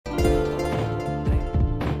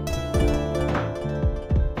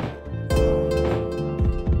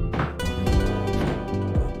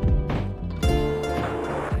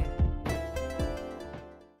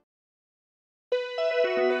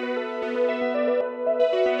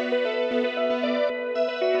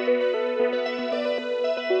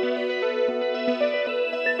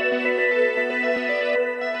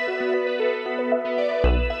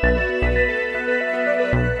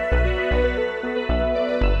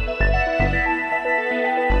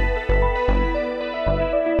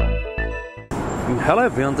Hello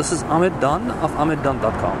everyone, this is Amit Dunn of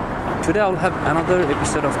AmitDunn.com. Today I'll have another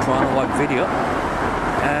episode of Toronto Walk video,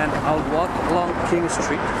 and I'll walk along King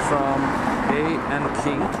Street from Bay and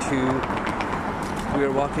King to, we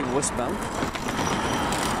are walking westbound.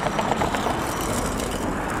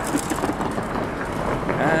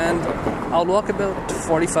 And I'll walk about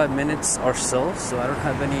 45 minutes or so I don't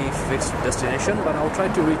have any fixed destination, but I'll try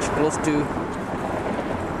to reach close to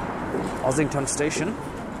Ossington Station.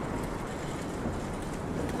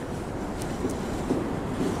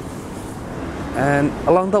 And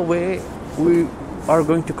along the way, we are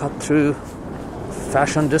going to cut through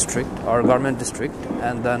Fashion District or Garment District,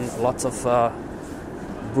 and then lots of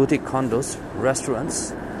boutique condos,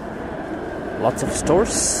 restaurants, lots of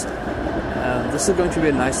stores. And this is going to be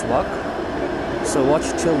a nice walk. So watch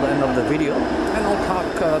till the end of the video, and I'll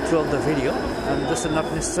talk throughout the video. And this is not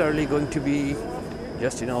necessarily going to be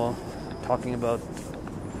just, talking about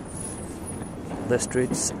the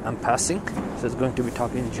streets I'm passing. So it's going to be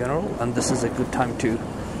talking in general, and this is a good time to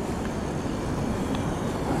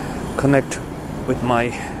connect with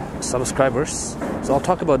my subscribers. So I'll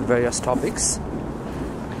talk about various topics.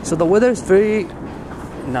 So the weather is very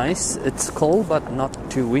nice. It's cold but not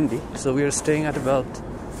too windy. So we are staying at about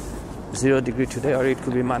 0 degree today, or it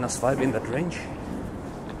could be -5 in that range.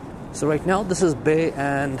 So right now this is Bay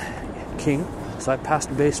and King. So I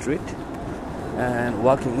passed Bay Street and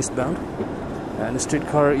walking eastbound. And the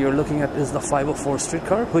streetcar you're looking at is the 504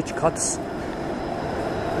 streetcar, which cuts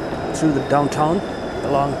through the downtown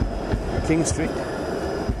along King Street.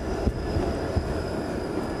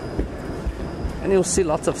 And you'll see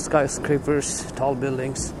lots of skyscrapers, tall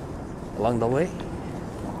buildings along the way.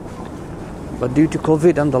 But due to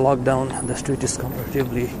COVID and the lockdown, the street is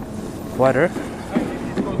comparatively quieter.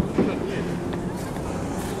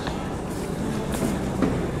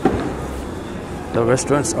 The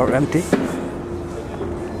restaurants are empty.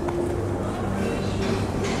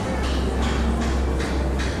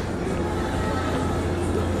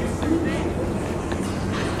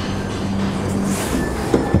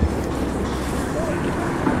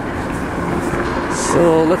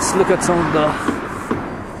 So let's look at some of the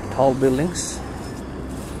tall buildings.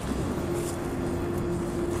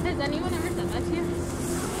 Has anyone ever said that to you?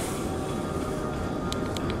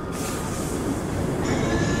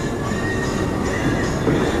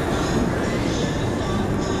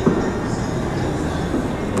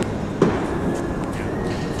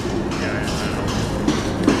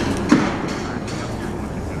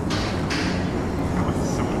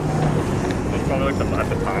 It's probably like at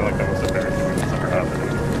the time, like that was a very happening.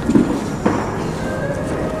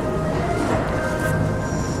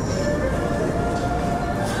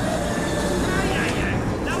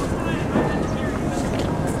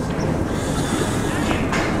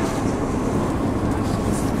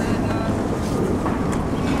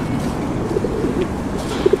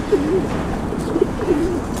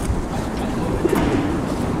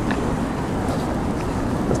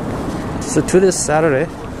 So to this Saturday,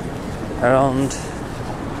 around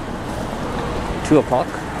 2 o'clock,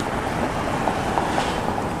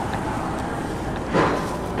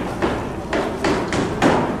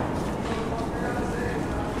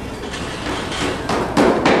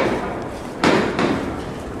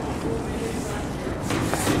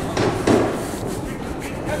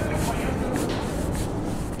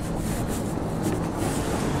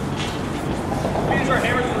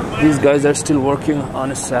 these guys are still working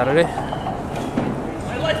on a Saturday.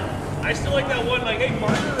 I still like that one, like, hey,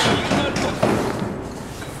 partner,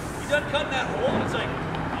 you done cutting that hole? It's like,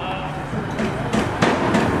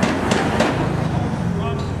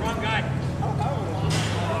 wrong guy.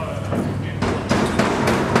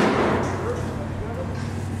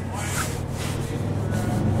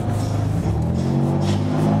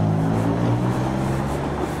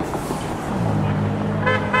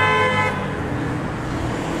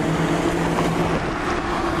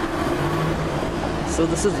 So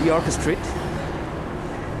this is York Street.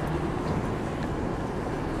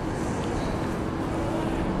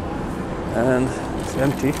 And it's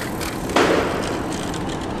empty.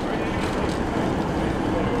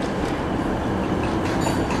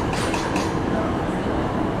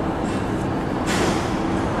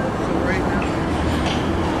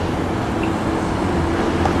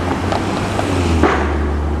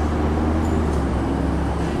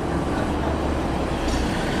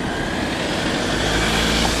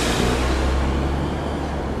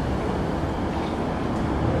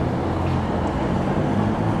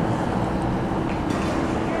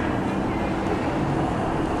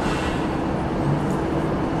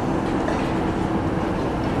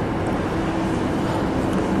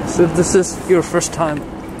 So if this is your first time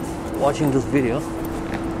watching this video,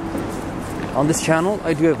 On this channel,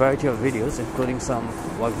 I do a variety of videos, including some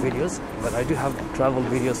vlog videos, but I do have travel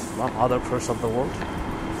videos from other parts of the world.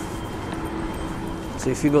 So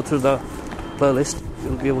if you go through the playlist,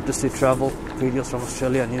 you'll be able to see travel videos from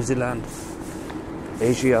Australia, New Zealand,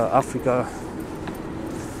 Asia, Africa,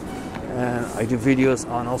 and I do videos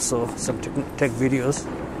on also some tech videos.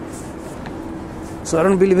 So I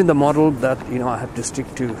don't believe in the model that I have to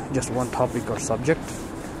stick to just one topic or subject.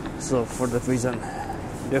 So for that reason,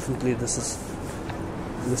 definitely this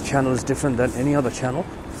channel is different than any other channel.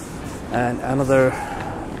 And another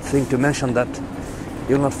thing to mention, that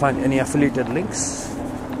you'll not find any affiliated links.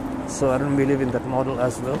 So I don't believe in that model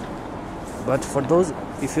as well. But for those,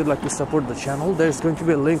 if you'd like to support the channel, there's going to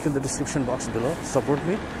be a link in the description box below. Support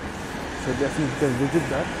me. So definitely you can visit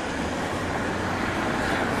that.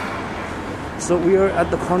 So we are at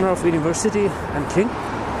the corner of University and King,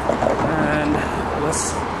 and let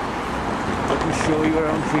me show you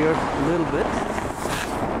around here a little bit.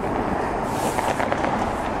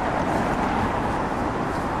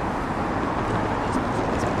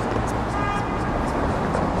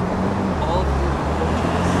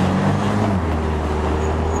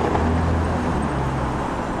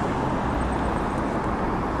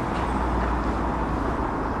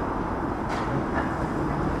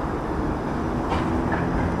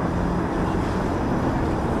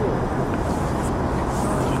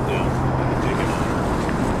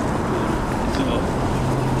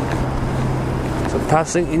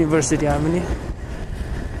 Passing University Avenue. Now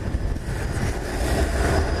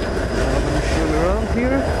I'm going to show you around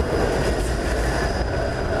here.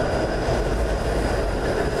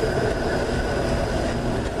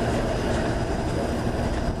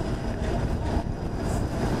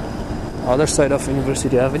 Other side of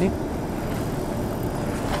University Avenue.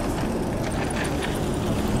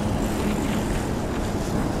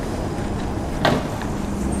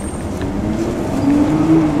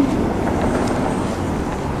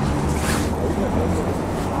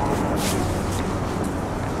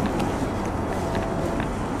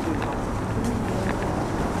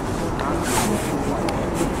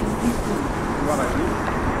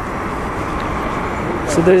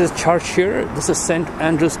 So there is a church here. This is St.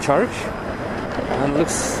 Andrew's Church, and it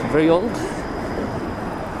looks very old.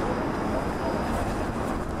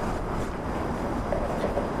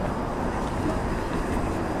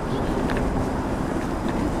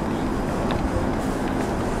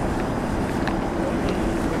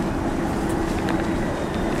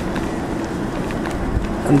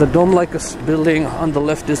 And the dome-like building on the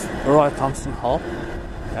left is Roy Thompson Hall,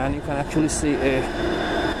 and you can actually see a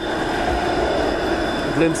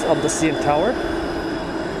glimpse of the CN Tower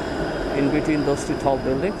in between those two tall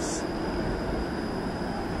buildings.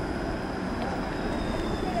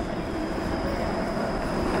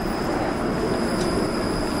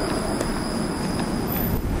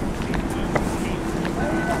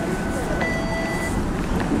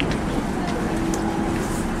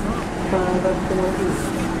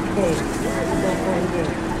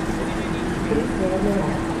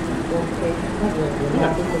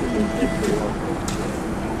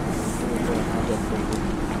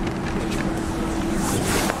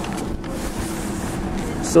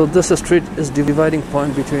 So this street is the dividing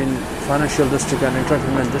point between financial district and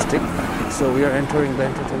entertainment district. So we are entering the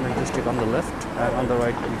entertainment district on the left, and on the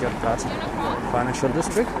right we get past financial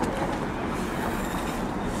district.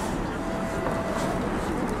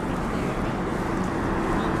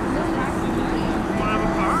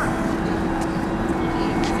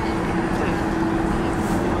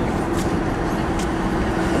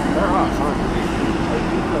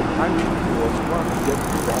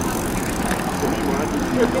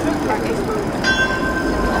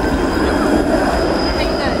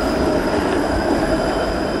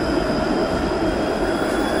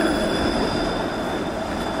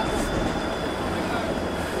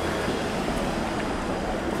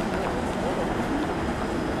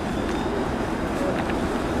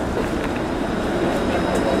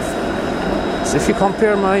 So if you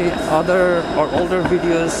compare my other or older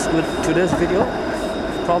videos with today's video,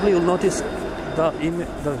 probably you'll notice the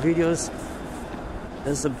videos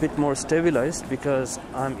is a bit more stabilized because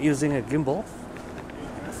I'm using a gimbal.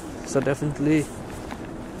 So definitely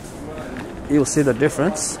you'll see the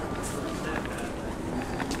difference.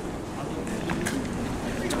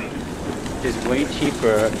 It's way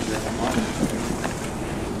cheaper than a model.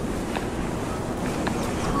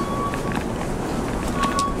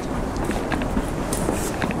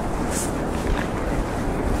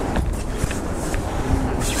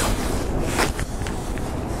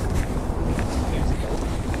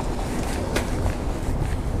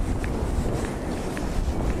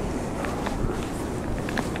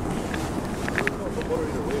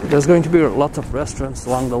 There's going to be lots of restaurants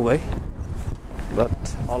along the way, but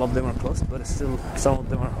all of them are closed, but still some of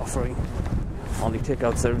them are offering only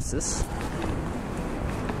takeout services.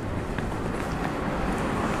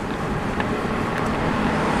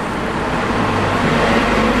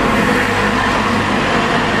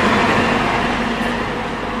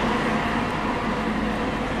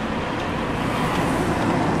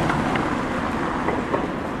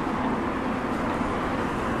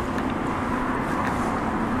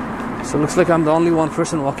 So it looks like I'm the only one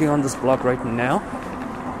person walking on this block right now,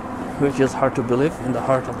 which is hard to believe in the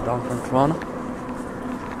heart of downtown Toronto.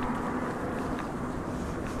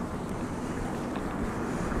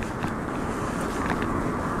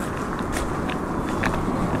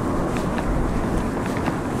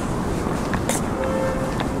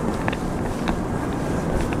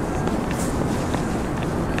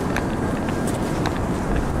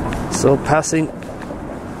 So passing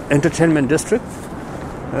Entertainment District,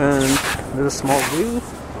 and there's a small view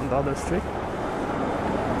on the other street.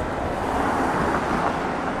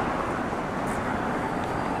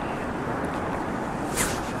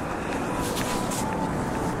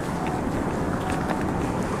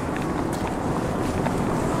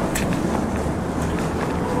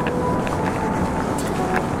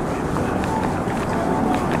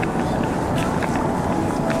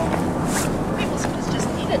 Just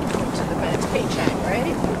needed to the man's paycheck,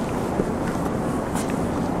 right?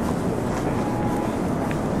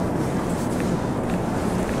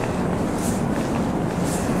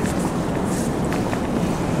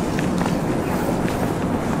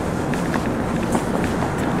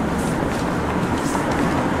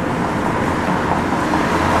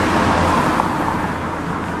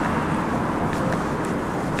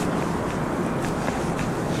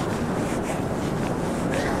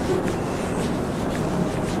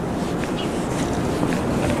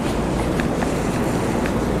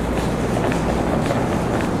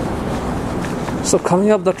 So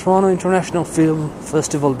coming up the Toronto International Film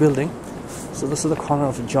Festival building. So this is the corner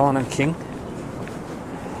of John and King.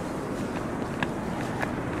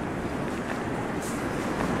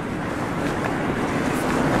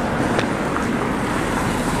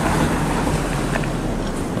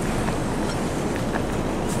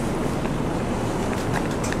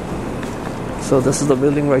 So this is the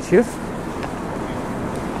building right here.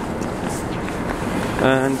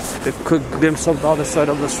 And a quick glimpse of the other side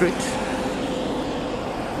of the street.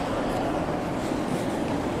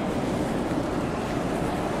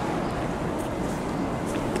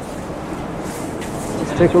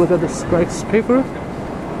 Take a look at the skyscraper.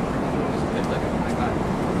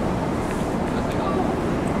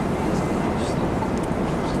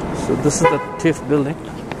 So this is the TIFF building.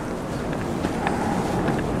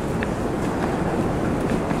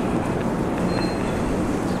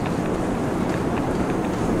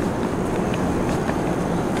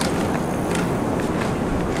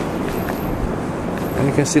 And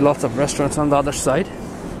you can see lots of restaurants on the other side,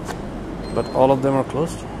 but all of them are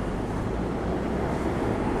closed.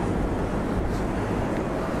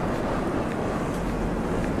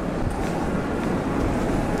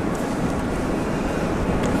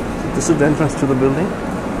 This is the entrance to the building.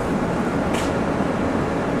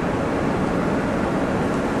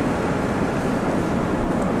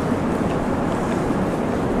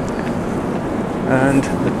 And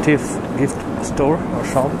the TIFF gift store or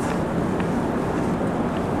shop.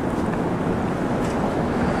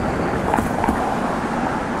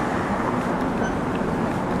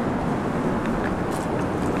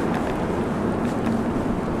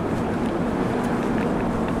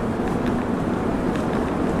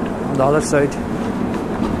 On the other side,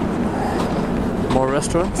 more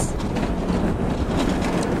restaurants.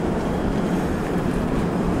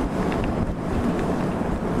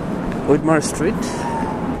 Whitmer Street,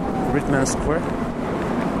 Richmond Square.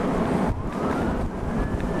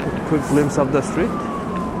 A quick glimpse of the street.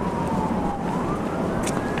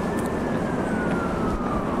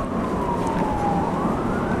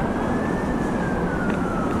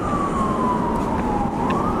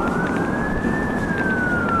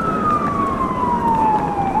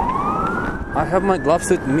 I have my gloves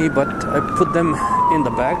with me, but I put them in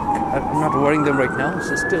the bag. I'm not wearing them right now,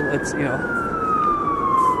 so still it's, you know,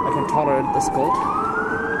 I can tolerate this cold.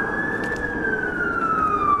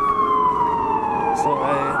 So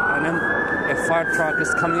a fire truck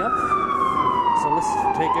is coming up, so let's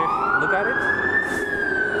take a look at it.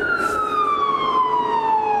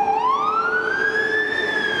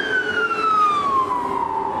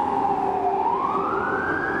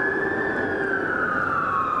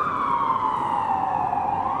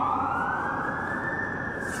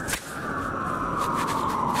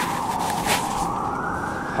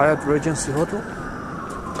 Hyatt Regency Hotel.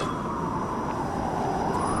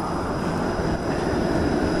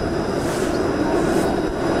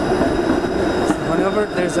 Whenever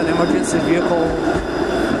there's an emergency vehicle,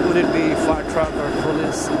 would it be fire truck or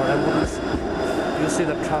police or ambulance, you see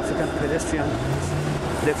the traffic and pedestrian,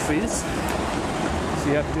 they freeze. So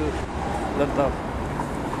you have to let the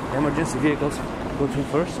emergency vehicles go through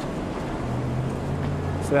first.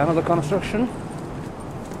 So another construction,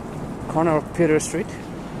 corner of Peter Street.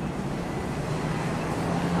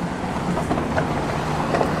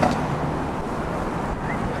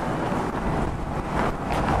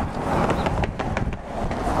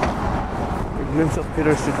 A glimpse of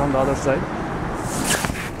Peter Street on the other side.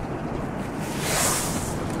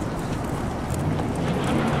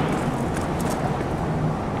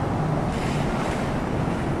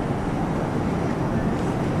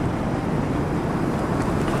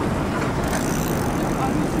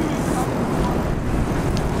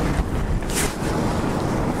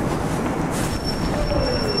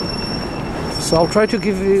 So I'll try to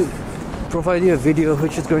provide you a video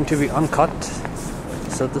which is going to be uncut.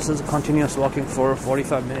 So this is continuous walking for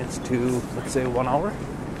 45 minutes to, let's say, 1 hour.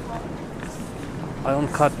 I don't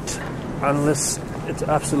cut unless it's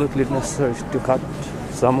absolutely necessary to cut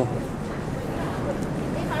some.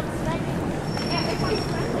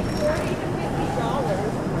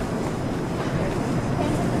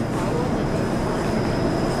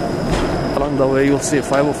 Along the way you'll see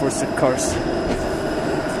 504 cars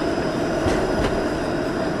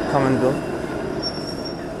come and go.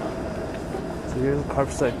 So here's a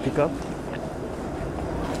curbside pickup.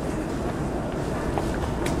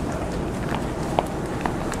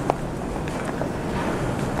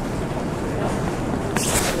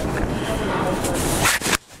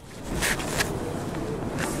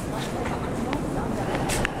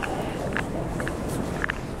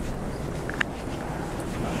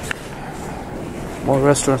 More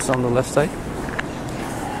restaurants on the left side.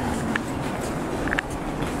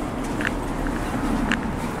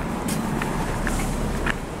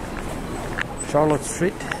 Charlotte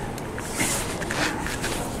Street.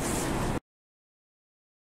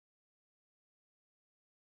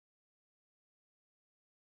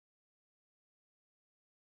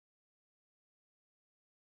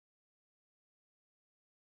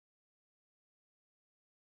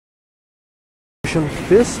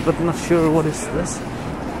 This, but not sure what is this.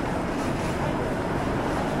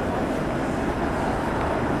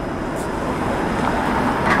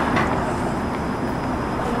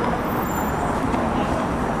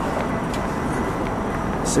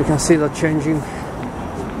 So you can see the changing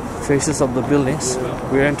faces of the buildings.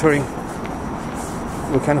 We're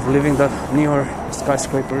kind of leaving the newer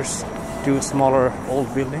skyscrapers to smaller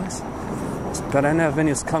old buildings. Spadina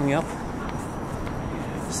Avenue is coming up.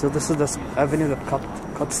 So this is the avenue that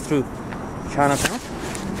cuts through Chinatown.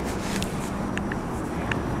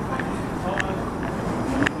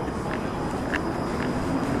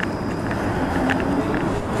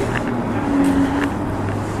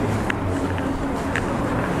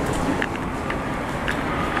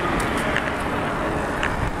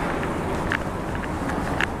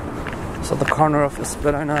 So the corner of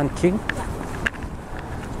Spadina and King.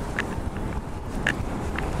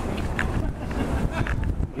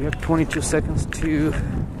 We have 22 seconds to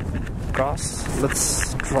cross.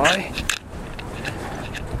 Let's try.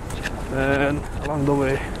 And along the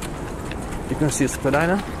way, you can see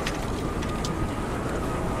Spadina.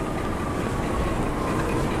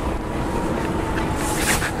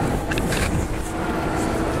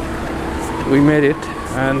 We made it,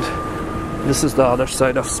 and this is the other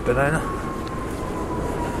side of Spadina.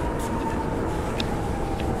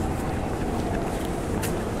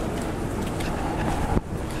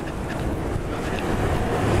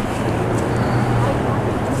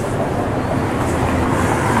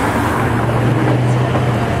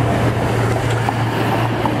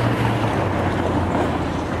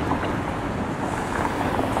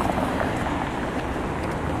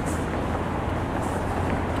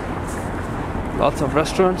 Lots of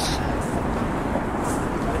restaurants.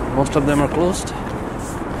 Most of them are closed.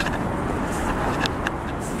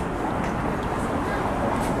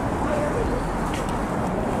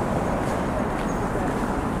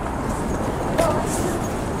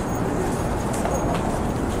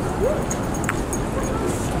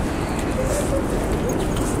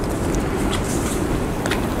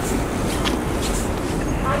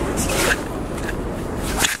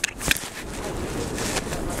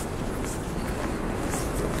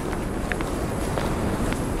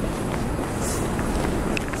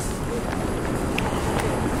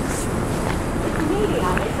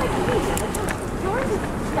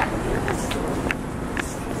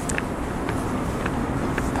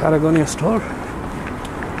 Patagonia store.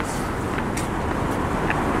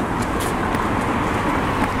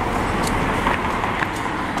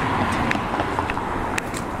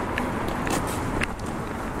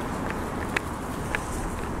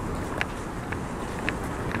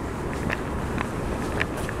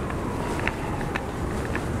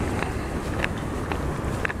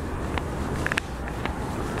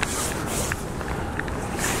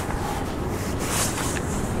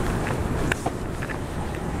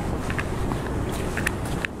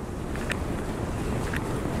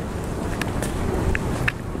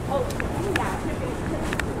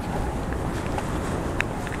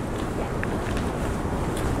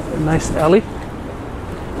 Nice alley.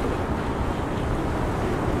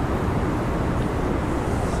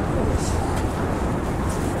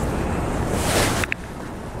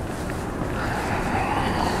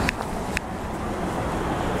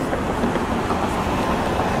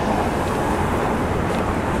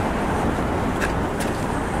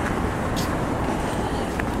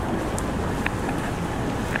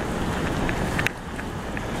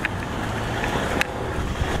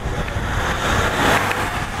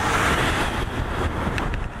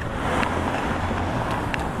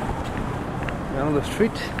 Another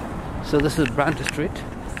street. So this is Brandt Street.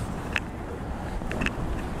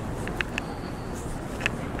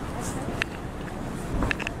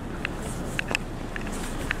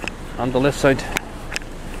 On the left side,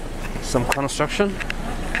 some construction.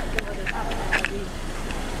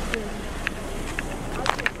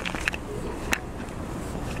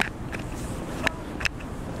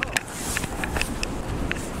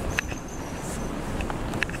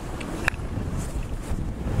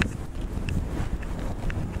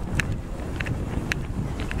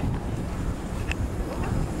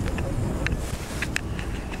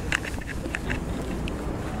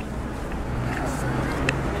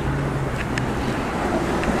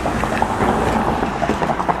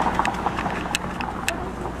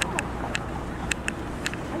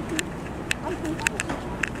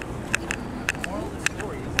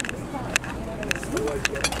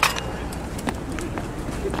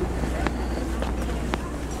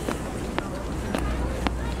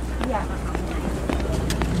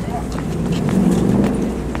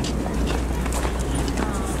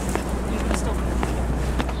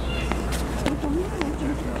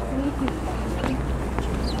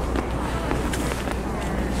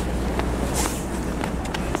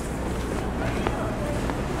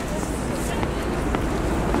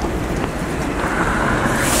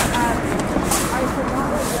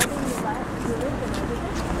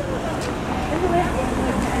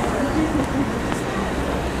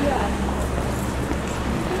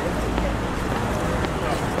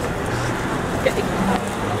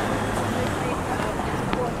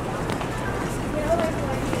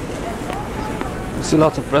 You see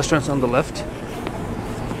lots of restaurants on the left.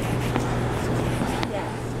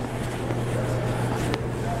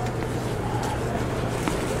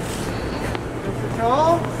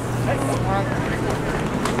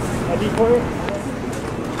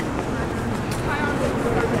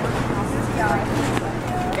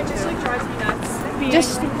 It just like drives me nuts.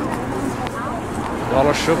 Just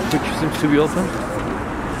Dollar Shop, which seems to be open.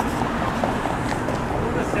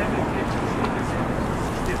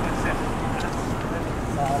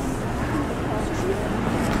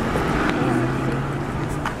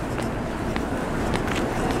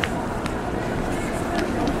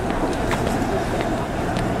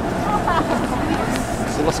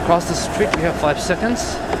 So let's cross the street. We have 5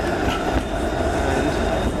 seconds.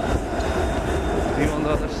 And view on the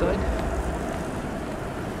other side.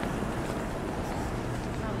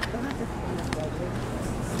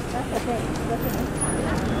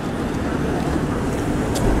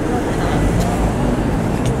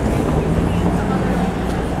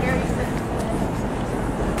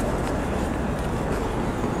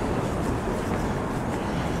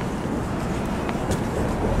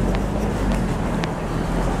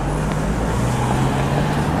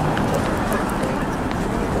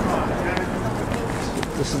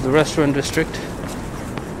 This is the restaurant district.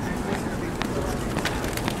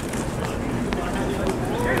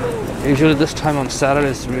 Usually this time on Saturday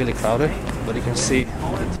it's really crowded, but you can see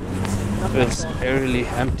it's eerily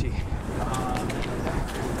empty.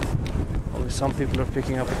 Only some people are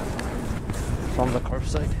picking up from the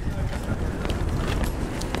curbside.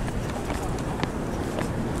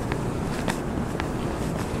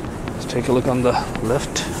 Let's take a look on the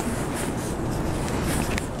left.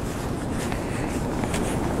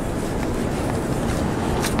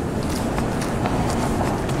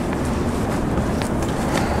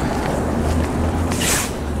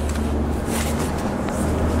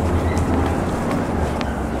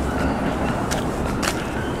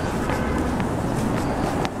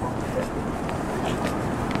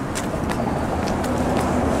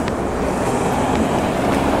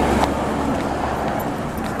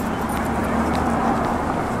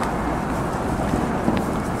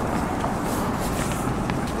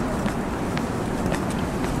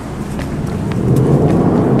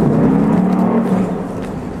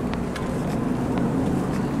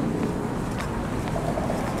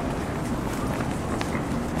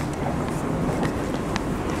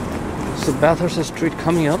 Bathurst Street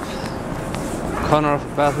coming up, corner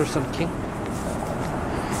of Bathurst and King.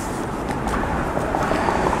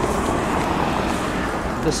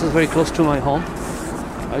 This is very close to my home.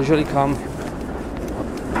 I usually come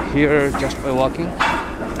here just by walking.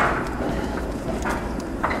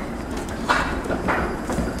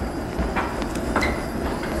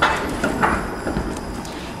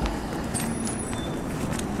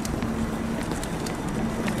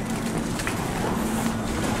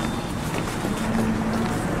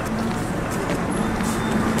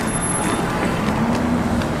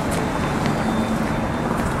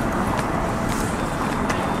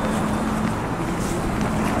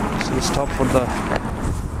 Stop for the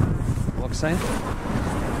walk sign.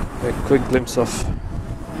 A quick glimpse of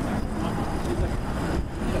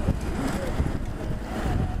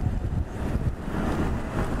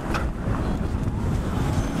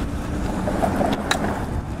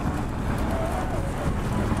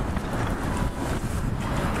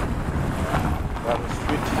Dufferin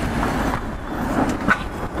Street.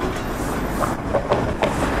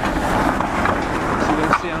 So you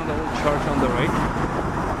can see another old church on the right.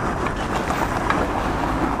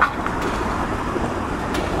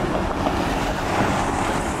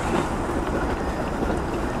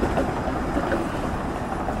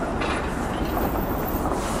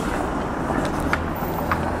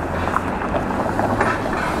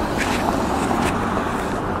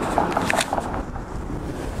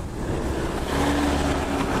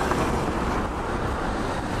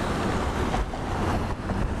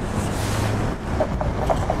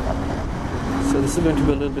 So this is going to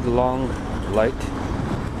be a little bit long light.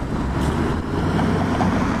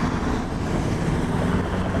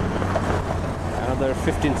 Another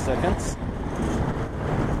 15 seconds.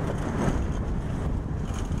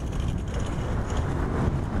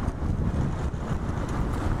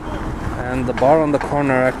 And the bar on the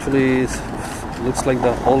corner actually looks like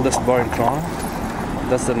the oldest bar in Toronto.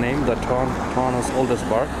 That's the name, the Toronto's oldest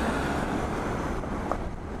bar.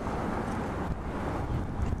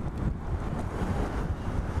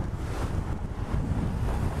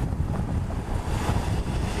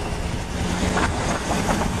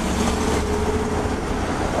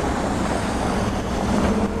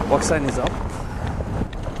 Walk sign is up.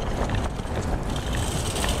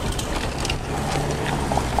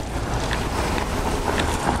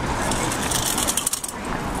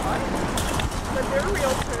 But they're a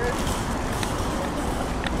realtor.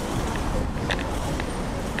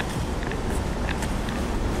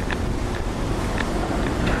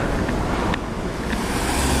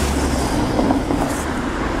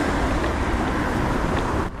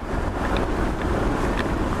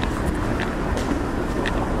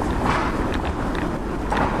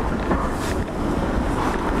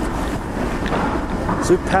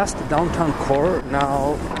 So we passed the downtown core.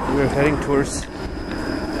 Now we're heading towards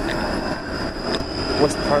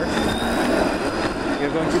West Park. You're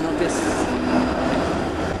going to notice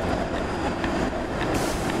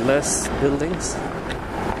less buildings,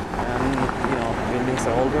 and buildings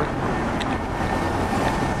are older.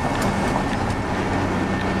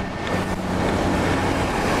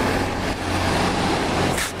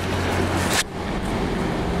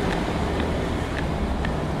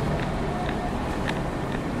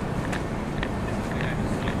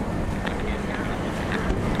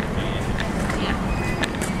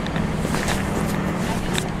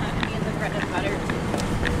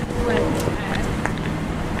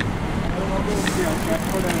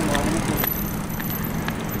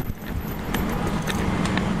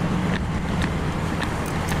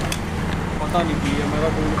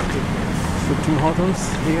 Shooting hotels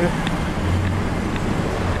here.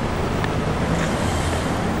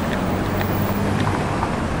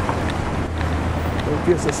 It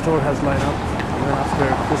appears the store has lined up even after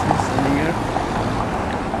Christmas and New Year.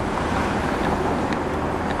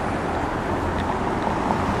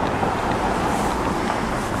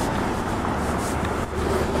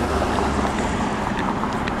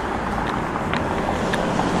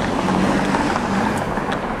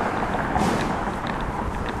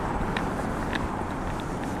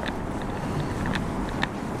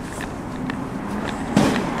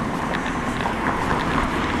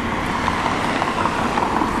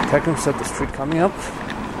 Tecum set the street coming up.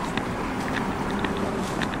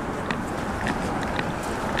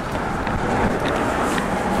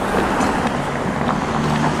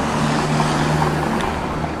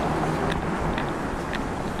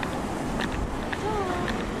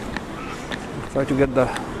 Try to get the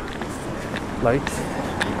light.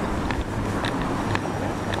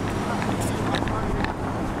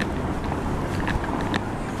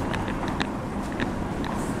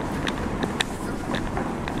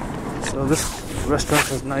 So this restaurant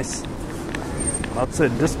has nice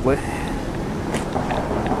outside display.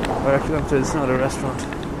 But actually I'm saying it's not a restaurant.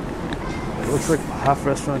 It looks like half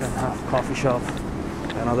restaurant and half coffee shop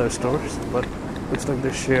and other stores, but looks like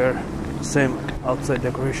they share same outside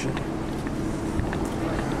decoration.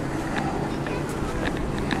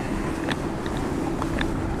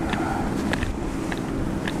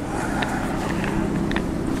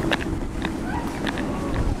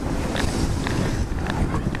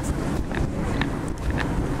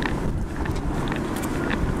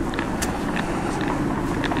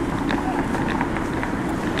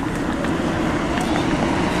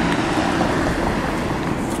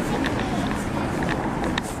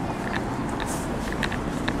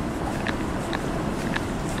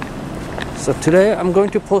 So today I'm going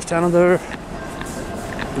to post another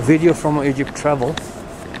video from Egypt travel,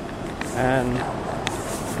 and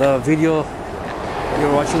the video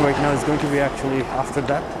you're watching right now is going to be actually after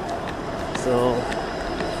that. So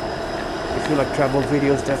if you like travel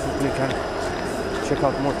videos, definitely can check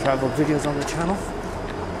out more travel videos on the channel.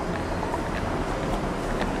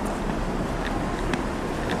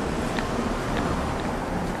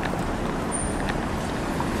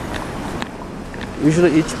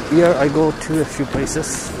 Usually each year I go to a few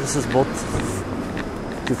places. This is both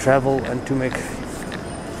to travel and to make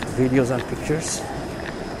videos and pictures.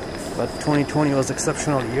 But 2020 was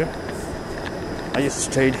exceptional year. I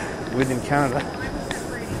just stayed within Canada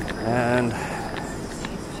and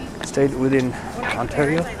stayed within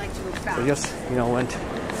Ontario. So just went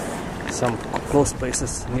some close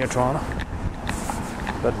places near Toronto.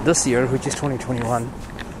 But this year, which is 2021,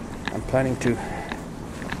 I'm planning to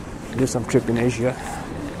do some trip in Asia,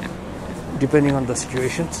 depending on the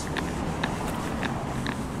situations.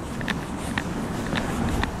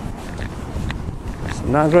 So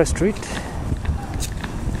Niagara Street.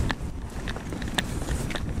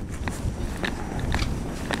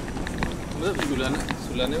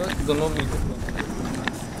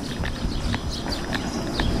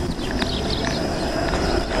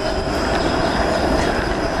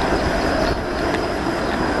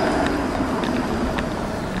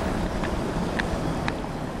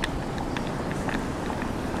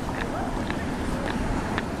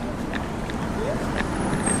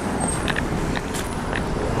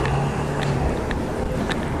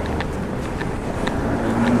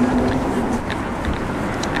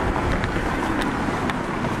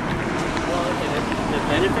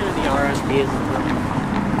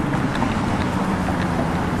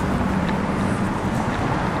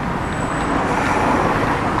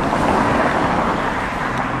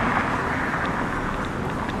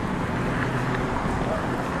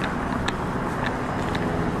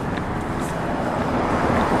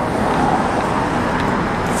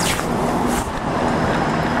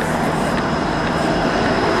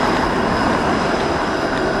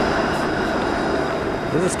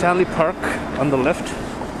 This is Stanley Park on the left.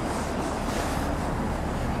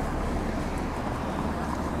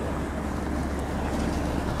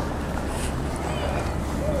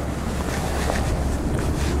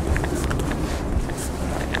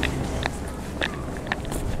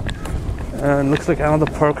 And looks like another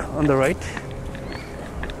park on the right.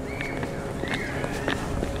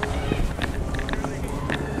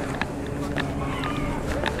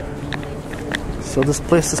 So this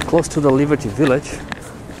place is close to the Liberty Village.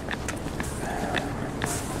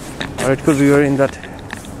 Or it could be in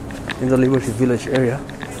the Liberty Village area.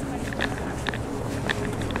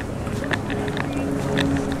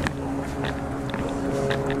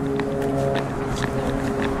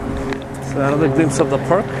 So another glimpse of the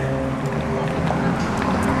park.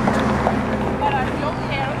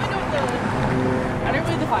 I didn't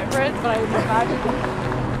read the fine print, but I imagine.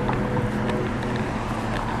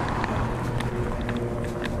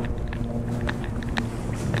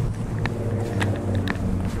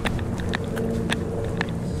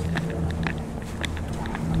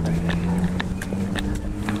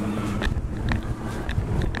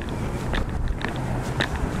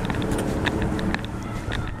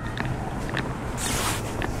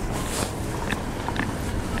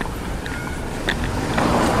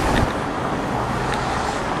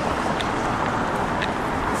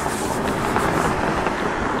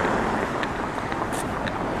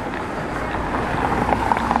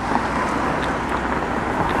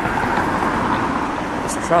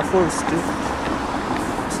 Dufferin Street,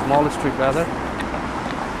 smallest street rather,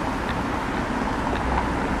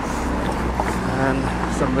 and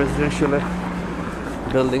some residential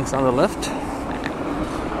buildings on the left.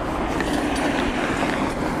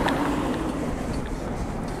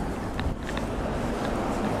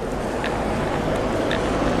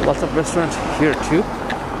 Lots of restaurants here too.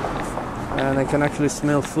 and I can actually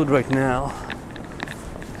smell food right now.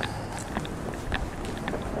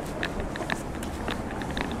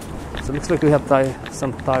 So it looks like we have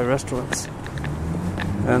some Thai restaurants,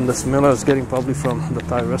 and the smell I was getting probably from the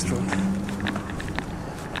Thai restaurant.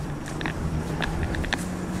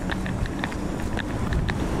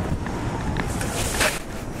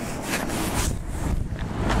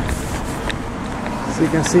 So you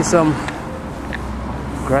can see some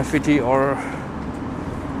graffiti or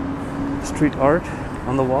street art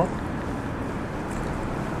on the wall.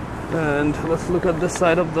 And let's look at this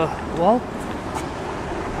side of the wall.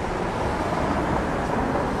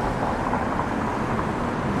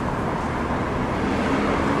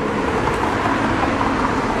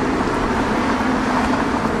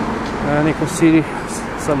 And you can see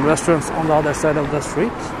some restaurants on the other side of the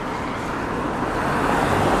street.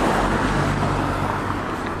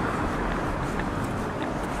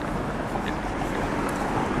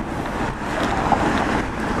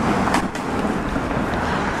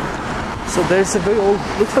 So there's a very old,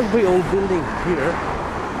 looks like a very old building here,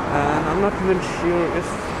 and I'm not even sure if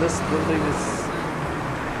this building is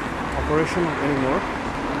operational anymore.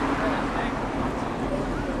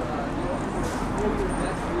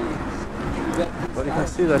 But you can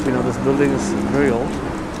see that, you know, this building is very old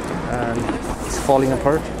and it's falling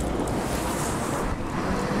apart.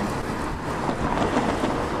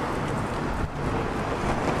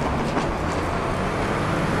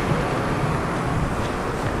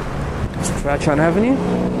 Strachan Avenue.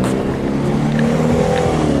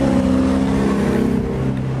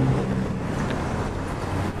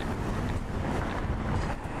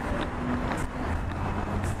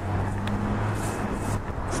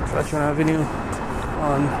 Strachan Avenue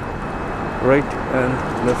on right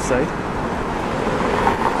and left side.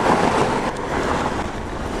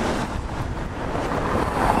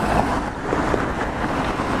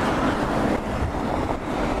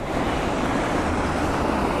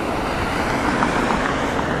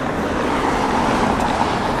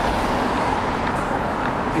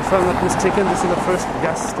 If I'm not mistaken, this is the first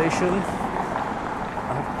gas station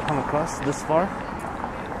I've come across this far.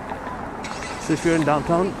 So if you're in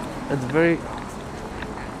downtown, it's very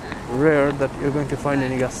rare that you're going to find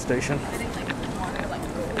any gas station.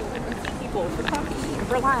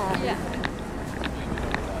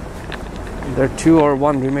 There are 2 or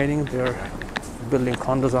 1 remaining. They're building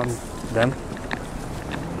condos on them.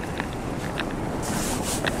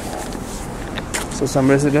 So some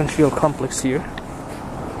residential complex here.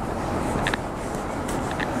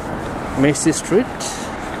 Macy Street.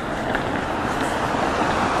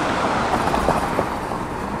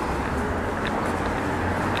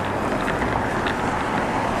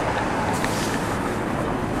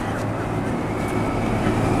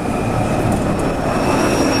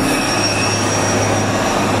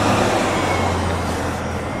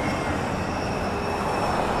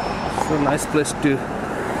 So nice place to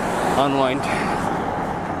unwind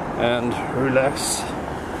and relax.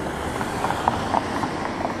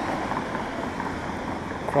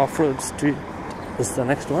 Crawford Street is the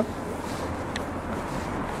next one.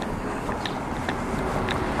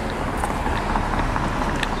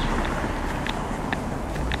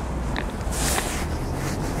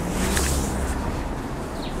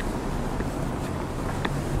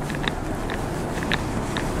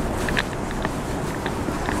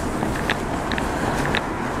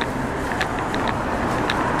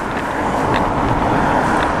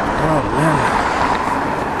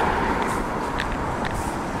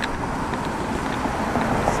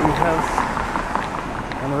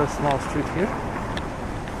 Another small street here.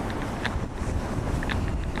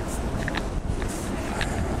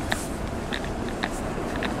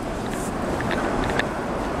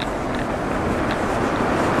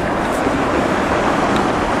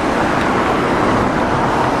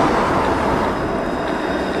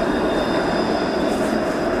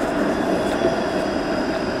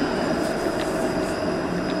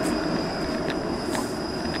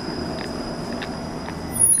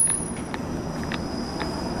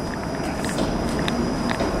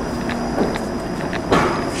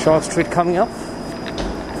 Shaw Street coming up.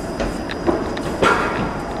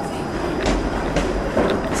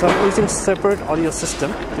 So I'm using separate audio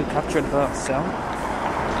system to capture the sound,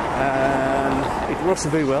 and it works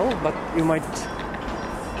very well, but you might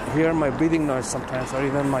hear my breathing noise sometimes, or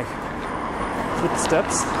even my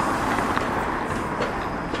footsteps,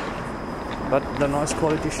 but the noise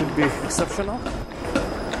quality should be exceptional.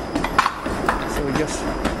 So we just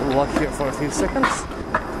walk here for a few seconds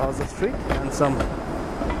across the street, and some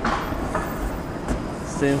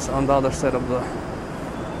scenes on the other side of the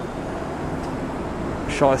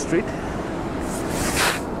Shaw Street.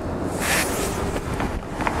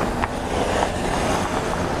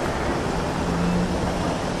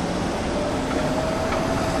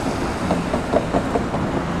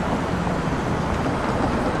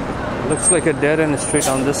 Looks like a dead-end street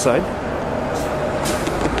on this side.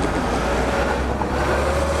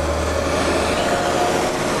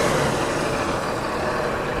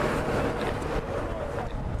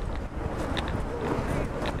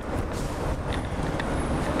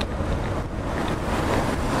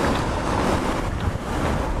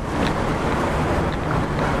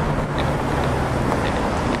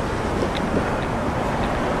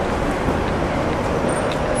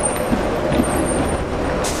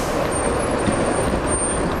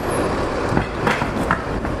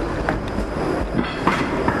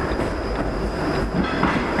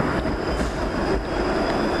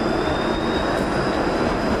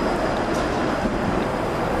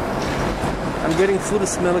 I'm getting food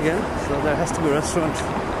smell again, so there has to be a restaurant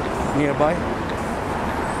nearby.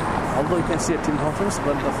 Although you can see a Tim Hortons,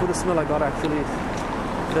 but the food smell I got actually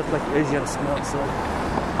felt like Asian smell, so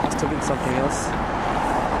must have been something else.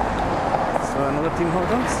 So another Tim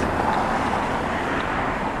Hortons.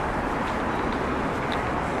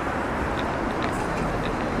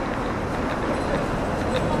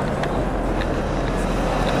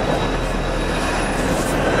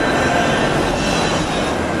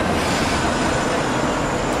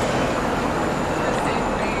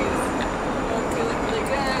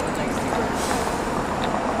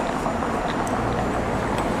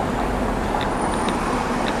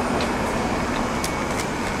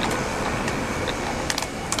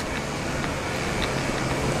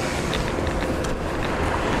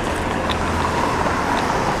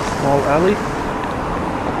 Small alley.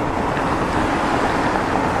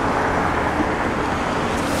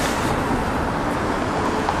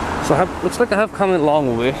 So looks like I have come a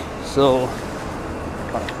long way. So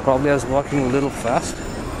probably I was walking a little fast,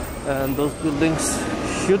 and those buildings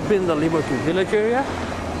should be in the Liberty Village area.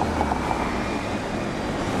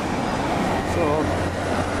 So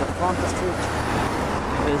the front street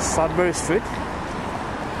is Sudbury Street.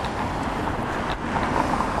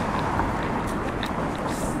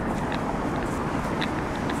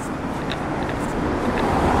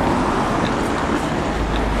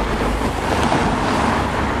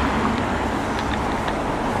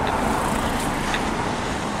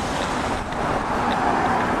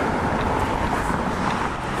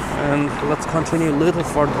 And let's continue a little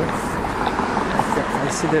further. I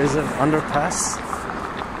see there is an underpass.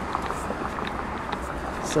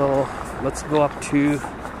 So let's go up to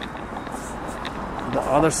the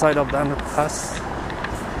other side of the underpass.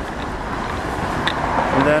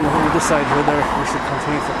 And then we'll decide whether we should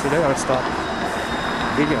continue for today or stop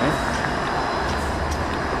videoing.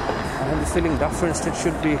 I have the feeling Dufferin Street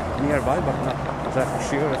should be nearby, but not exactly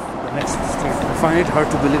sure if the next street. I find it hard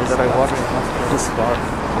to believe that I walked this far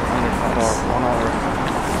for 1 hour.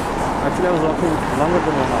 Actually, I was walking longer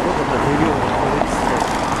than 1 hour, but the video was for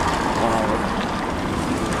 1 hour,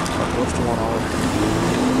 or close to 1 hour.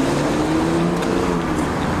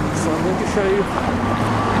 So I'm going to show you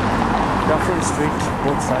Dufferin Street,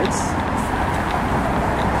 both sides.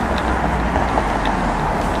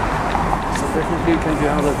 So definitely you can do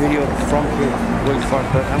another video from here going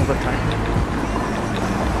further another time.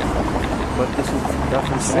 But this is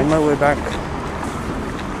Dufferin Street. On my way back,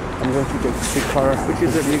 I'm going to take a streetcar, which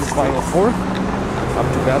is at least 504 up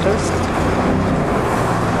to Bathurst.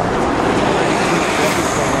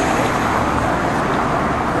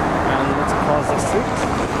 And let's cross the street.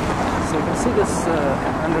 So you can see this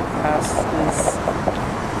underpass is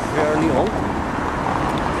fairly old.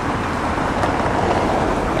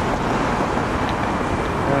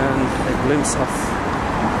 And a glimpse of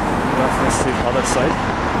Dufferin Street other side.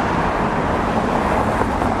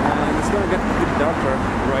 It's going to get a bit darker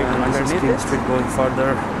right underneath the street going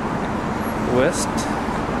further west.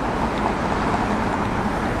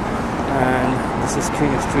 And this is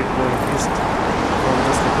King Street going east from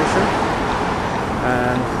this location.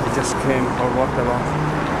 And we just came or walked along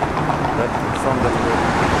from that way.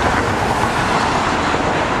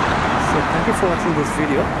 So thank you for watching this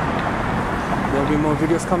video. There will be more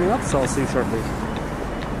videos coming up, so I'll see you shortly.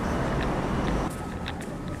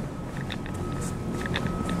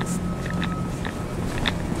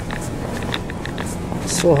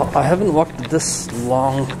 So I haven't walked this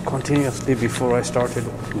long continuously before I started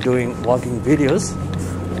doing vlogging videos,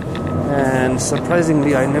 and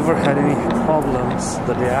surprisingly I never had any problems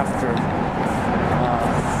the day after.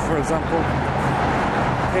 For example,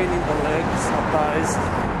 pain in the legs or thighs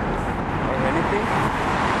or anything.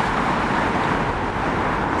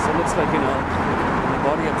 So it looks like, you know, the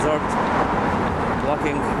body absorbed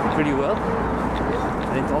walking pretty well,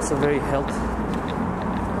 and it's also very health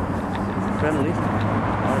friendly.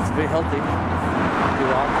 It's very healthy to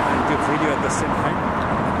walk and do video at the same time.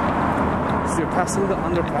 So you're passing the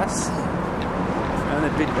underpass, and a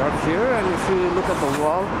bit dark here, and if you look at the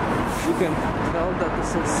wall, you can tell that this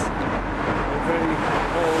is a very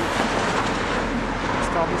old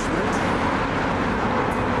establishment.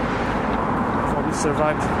 Probably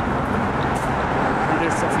survived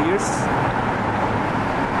hundreds of years.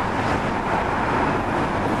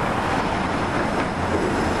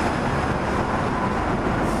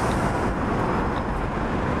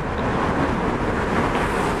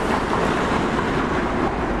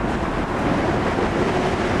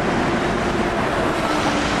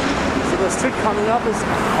 The street coming up is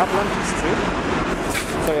Atlantic Street.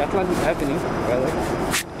 Sorry, Atlantic Avenue, rather.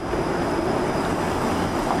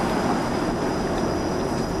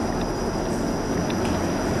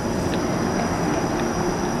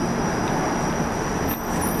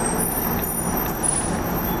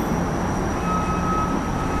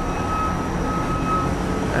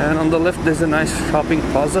 And on the left, there's a nice shopping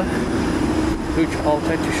plaza, which I'll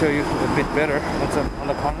try to show you a bit better once I'm on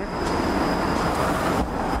the corner.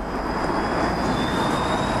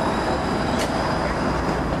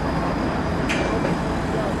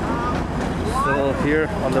 So here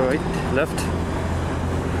on the right, left,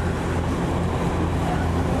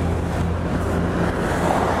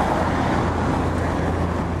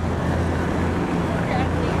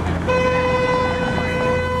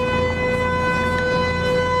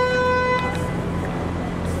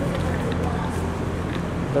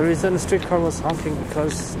 the reason the streetcar was honking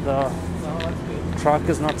because the truck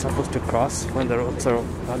is not supposed to cross when the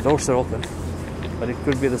doors are open. But it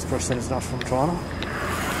could be this person is not from Toronto,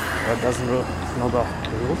 or doesn't know the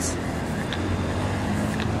rules.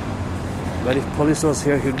 But if police was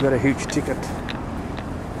here, he'd get a huge ticket.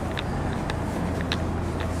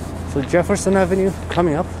 So Jefferson Avenue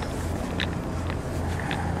coming up.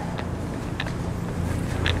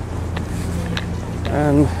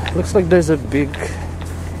 And looks like there's a big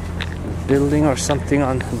building or something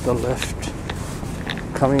on the left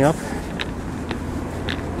coming up.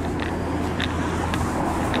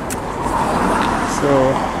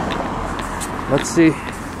 So let's see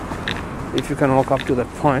if you can walk up to that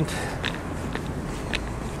point.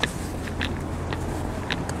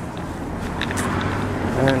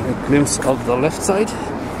 And a glimpse of the left side.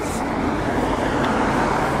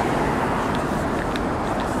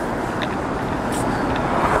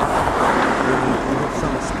 And we have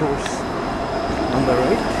some stores on the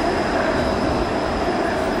right.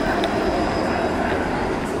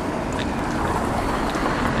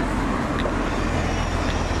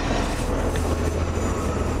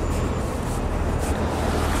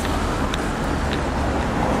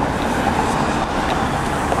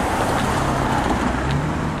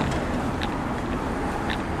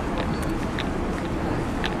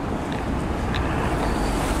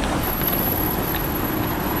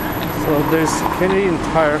 So there's Canadian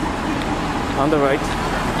Tire on the right,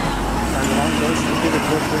 and along goes into the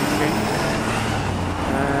grocery chain,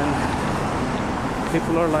 and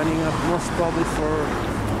people are lining up most probably for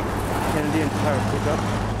Canadian Tire pickup.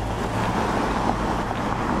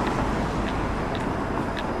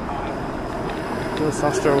 To the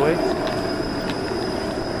faster way,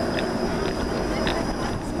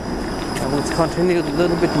 and let's continue a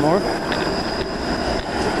little bit more.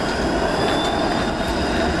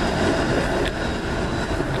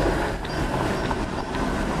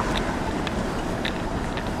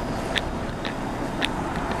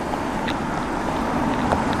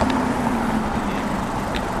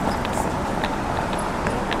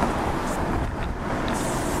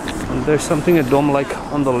 There's something a dome-like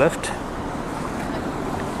on the left.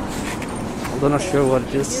 I'm not sure what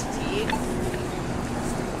it is.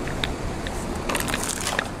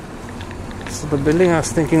 So the building, I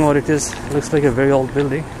was thinking what it is. Looks like a very old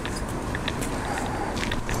building.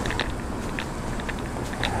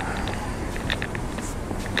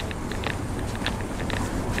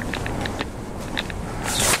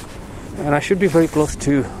 And I should be very close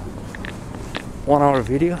to 1 hour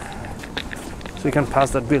video. So we can pass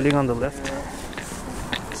that building on the left.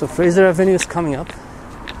 So Fraser Avenue is coming up.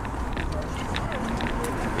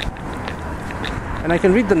 And I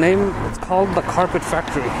can read the name, it's called the Carpet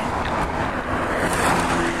Factory.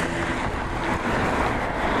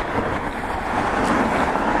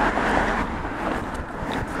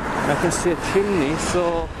 And I can see a chimney,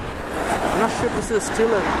 so I'm not sure if this is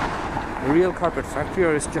still a real carpet factory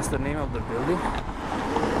or it's just the name of the building.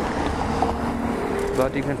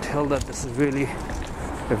 But you can tell that this is really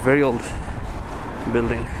a very old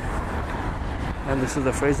building. And this is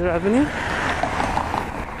the Fraser Avenue.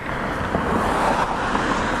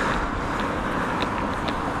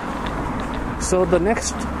 So the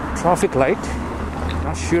next traffic light,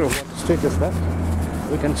 not sure what street is that.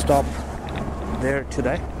 We can stop there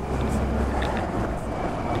today.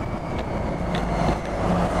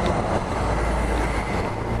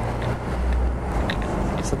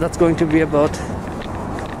 So that's going to be about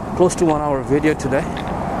close to 1 hour video today.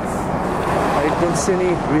 I don't see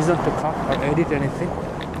any reason to cut or edit anything.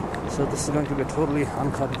 So this is going to be a totally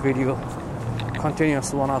uncut video,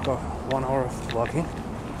 continuous 1 hour of vlogging.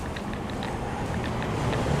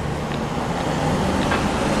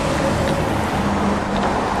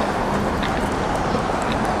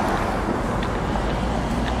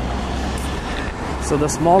 So the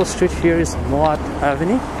small street here is Moat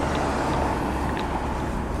Avenue.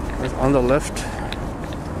 It's on the left.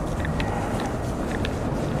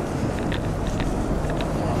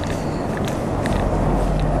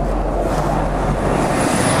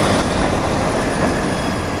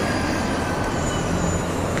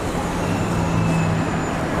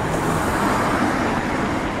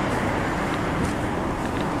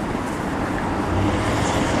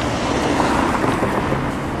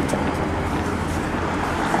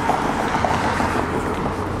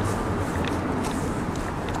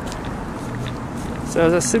 So I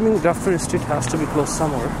was assuming Dufferin Street has to be closed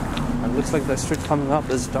somewhere. And it looks like the street coming up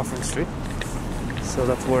is Dufferin Street. So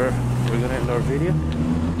that's where we're gonna end our video.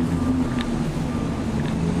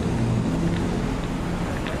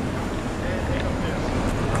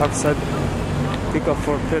 Curbside pickup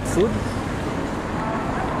for pet food.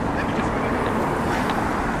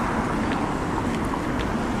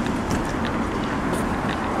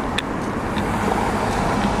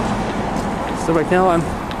 So right now I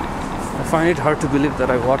find it hard to believe that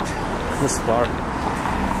I walked this far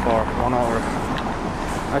for 1 hour.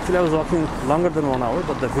 Actually, I was walking longer than 1 hour,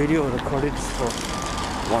 but the video recorded for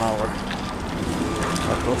 1 hour,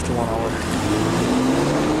 or close to 1 hour.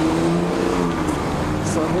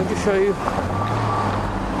 So I'm going to show you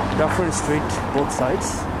Dufferin Street, both sides.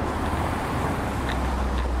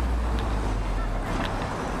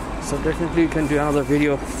 So definitely you can do another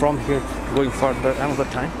video from here going further another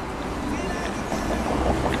time.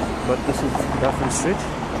 But this is Dufferin Street,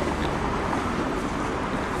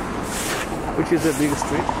 which is a big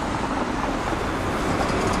street.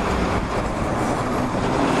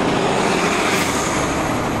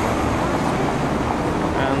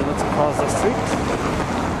 And let's cross the street.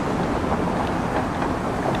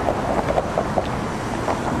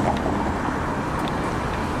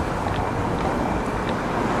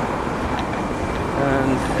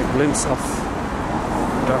 And a glimpse of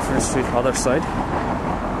Dufferin Street other side.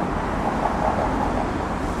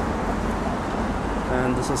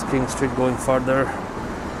 And this is King Street going further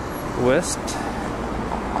west,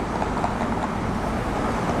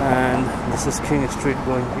 and this is King Street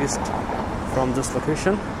going east from this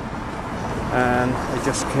location. And I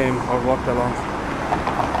just came or walked along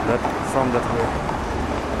from that way.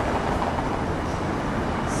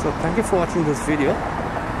 So thank you for watching this video.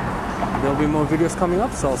 There will be more videos coming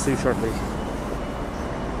up, so I'll see you shortly.